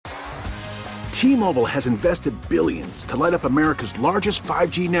T-Mobile has invested billions to light up America's largest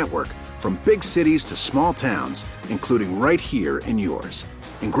 5G network, from big cities to small towns, including right here in yours.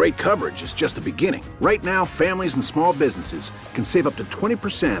 And great coverage is just the beginning. Right now, families and small businesses can save up to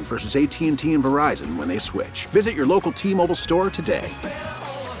 20% versus AT&T and Verizon when they switch. Visit your local T-Mobile store today.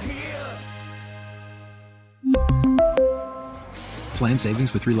 Plan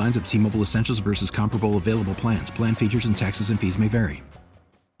savings with 3 lines of T-Mobile Essentials versus comparable available plans. Plan features and taxes and fees may vary.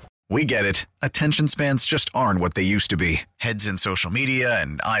 We get it. Attention spans just aren't what they used to be. Heads in social media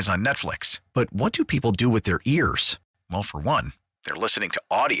and eyes on Netflix. But what do people do with their ears? Well, for one, they're listening to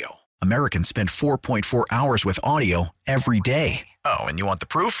audio. Americans spend 4.4 hours with audio every day. Oh, and you want the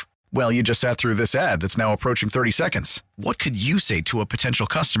proof? Well, you just sat through this ad that's now approaching 30 seconds. What could you say to a potential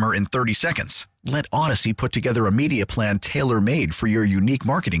customer in 30 seconds? Let Odyssey put together a media plan tailor-made for your unique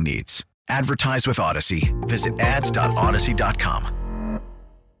marketing needs. Advertise with Odyssey. Visit ads.odyssey.com.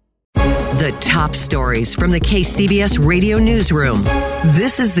 The top stories from the KCBS Radio Newsroom.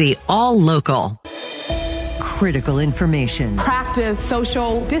 This is the All Local. Critical information. Practice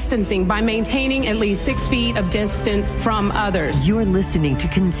social distancing by maintaining at least 6 feet of distance from others. You're listening to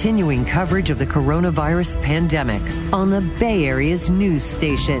continuing coverage of the coronavirus pandemic on the Bay Area's news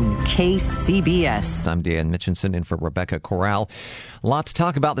station, KCBS. I'm Dan Mitchinson in for Rebecca Corral. A lot to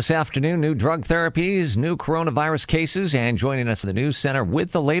talk about this afternoon. New drug therapies, new coronavirus cases, and joining us in the news center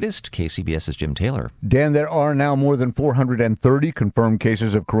with the latest, KCBS's Jim Taylor. Dan, there are now more than 430 confirmed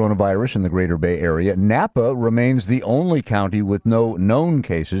cases of coronavirus in the Greater Bay Area. Napa remains the only county with no known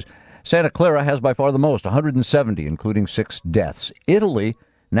cases. Santa Clara has by far the most, 170, including 6 deaths. Italy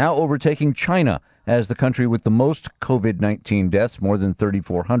now overtaking China as the country with the most COVID-19 deaths, more than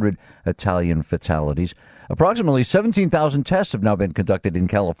 3,400 Italian fatalities. Approximately 17,000 tests have now been conducted in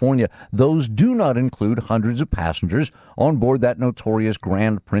California. Those do not include hundreds of passengers on board that notorious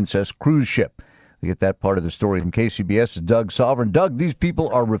Grand Princess cruise ship. We get that part of the story from KCBS's Doug Sovereign. Doug, these people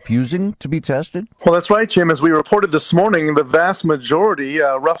are refusing to be tested? Well, that's right, Jim. As we reported this morning, the vast majority,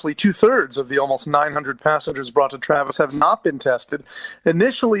 roughly 2/3 of the almost 900 passengers brought to Travis have not been tested.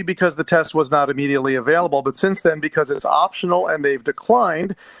 Initially because the test was not immediately available, but since then because it's optional and they've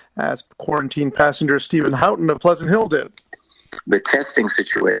declined, as quarantined passenger Stephen Houghton of Pleasant Hill did. The testing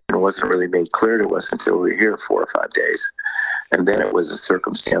situation wasn't really made clear to us until we were here 4 or 5 days. And then it was a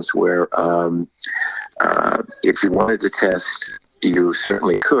circumstance where if you wanted to test, you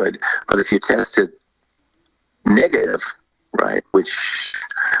certainly could. But if you tested negative, right, which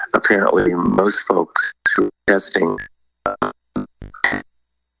apparently most folks who are testing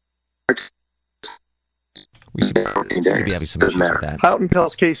we seem to be having some issues with that. Houghton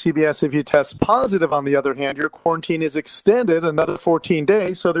tells KCBS if you test positive, on the other hand, your quarantine is extended another 14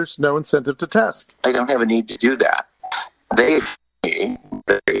 days, so there's no incentive to test. I don't have a need to do that. They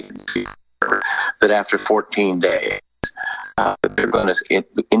that after 14 days, they're going to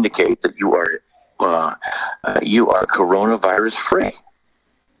indicate that you are coronavirus free.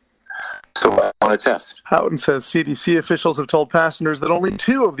 So I want to test. Houghton says CDC officials have told passengers that only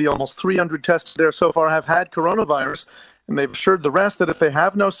 2 of the almost 300 tested there so far have had coronavirus, and they've assured the rest that if they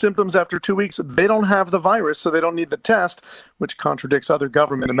have no symptoms after 2 weeks, they don't have the virus, so they don't need the test, which contradicts other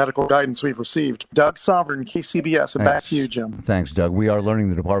government and medical guidance we've received. Doug Sovereign, KCBS, and back to you, Jim. Thanks, Doug. We are learning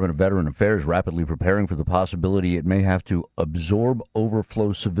the Department of Veteran Affairs rapidly preparing for the possibility it may have to absorb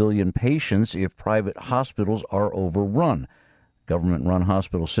overflow civilian patients if private hospitals are overrun. Government-run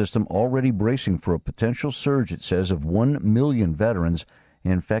hospital system already bracing for a potential surge, it says, of 1 million veterans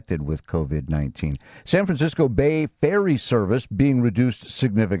infected with COVID-19. San Francisco Bay ferry service being reduced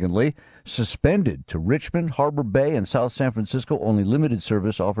significantly. Suspended to Richmond, Harbor Bay, and South San Francisco. Only limited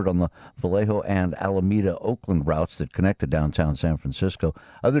service offered on the Vallejo and Alameda Oakland routes that connect to downtown San Francisco.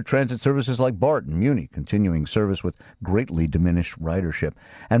 Other transit services like BART and Muni continuing service with greatly diminished ridership.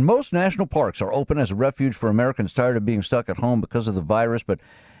 And most national parks are open as a refuge for Americans tired of being stuck at home because of the virus, but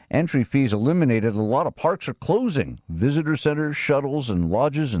entry fees eliminated. A lot of parks are closing. Visitor centers, shuttles, and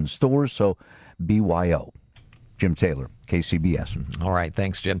lodges and stores, so BYO. Jim Taylor, KCBS. All right,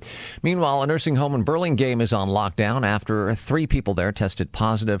 thanks, Jim. Meanwhile, a nursing home in Burlingame is on lockdown after 3 people there tested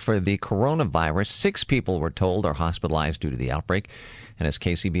positive for the coronavirus. 6 people were told are hospitalized due to the outbreak. And as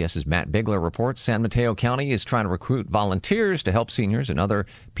KCBS's Matt Bigler reports, San Mateo County is trying to recruit volunteers to help seniors and other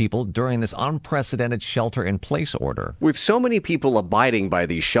people during this unprecedented shelter-in-place order. With so many people abiding by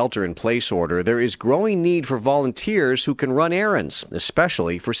the shelter-in-place order, there is growing need for volunteers who can run errands,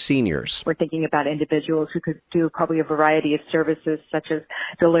 especially for seniors. We're thinking about individuals who could do probably a variety variety of services such as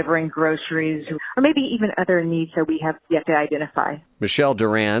delivering groceries or maybe even other needs that we have yet to identify. Michelle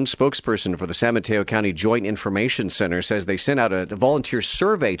Duran, spokesperson for the San Mateo County Joint Information Center, says they sent out a volunteer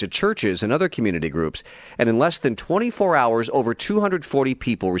survey to churches and other community groups, and in less than 24 hours, over 240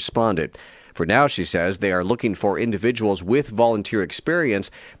 people responded. For now, she says, they are looking for individuals with volunteer experience,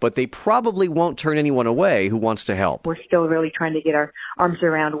 but they probably won't turn anyone away who wants to help. We're still really trying to get our arms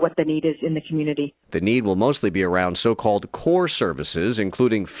around what the need is in the community. The need will mostly be around so-called core services,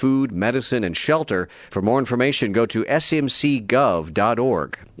 including food, medicine, and shelter. For more information, go to smcgov.org.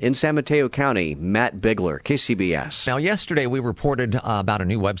 In San Mateo County, Matt Bigler, KCBS. Now, yesterday we reported about a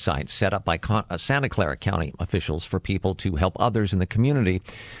new website set up by Santa Clara County officials for people to help others in the community.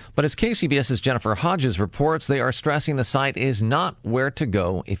 But as KCBS's Jennifer Hodges reports, they are stressing the site is not where to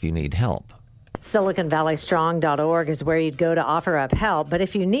go if you need help. SiliconValleyStrong.org is where you'd go to offer up help, but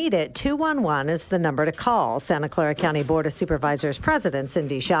if you need it, 211 is the number to call. Santa Clara County Board of Supervisors President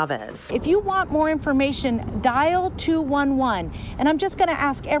Cindy Chavez. If you want more information, dial 211. And I'm just going to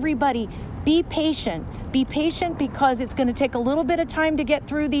ask everybody, be patient. Be patient because it's going to take a little bit of time to get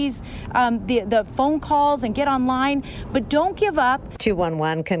through these, the phone calls and get online, but don't give up.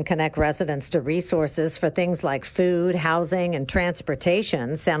 211 can connect residents to resources for things like food, housing, and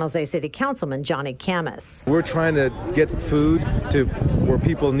transportation. San Jose City Councilman Johnny Camus. We're trying to get food to where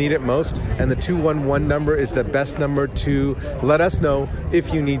people need it most, and the 211 number is the best number to let us know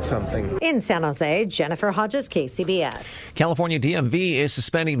if you need something. In San Jose, Jennifer Hodges, KCBS. California DMV is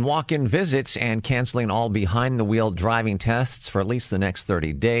suspending walk-in visits and canceling all behind-the-wheel driving tests for at least the next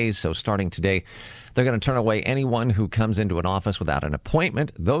 30 days. So starting today, they're going to turn away anyone who comes into an office without an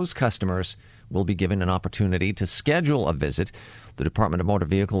appointment. Those customers will be given an opportunity to schedule a visit. The Department of Motor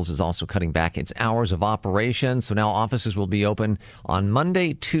Vehicles is also cutting back its hours of operation. So now offices will be open on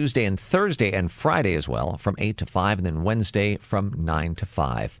Monday, Tuesday, and Thursday, and Friday as well, from 8 to 5, and then Wednesday from 9 to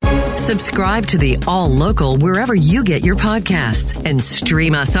 5. Subscribe to the All Local wherever you get your podcasts, and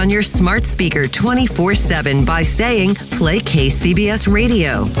stream us on your smart speaker 24/7 by saying, play KCBS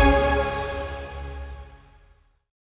Radio.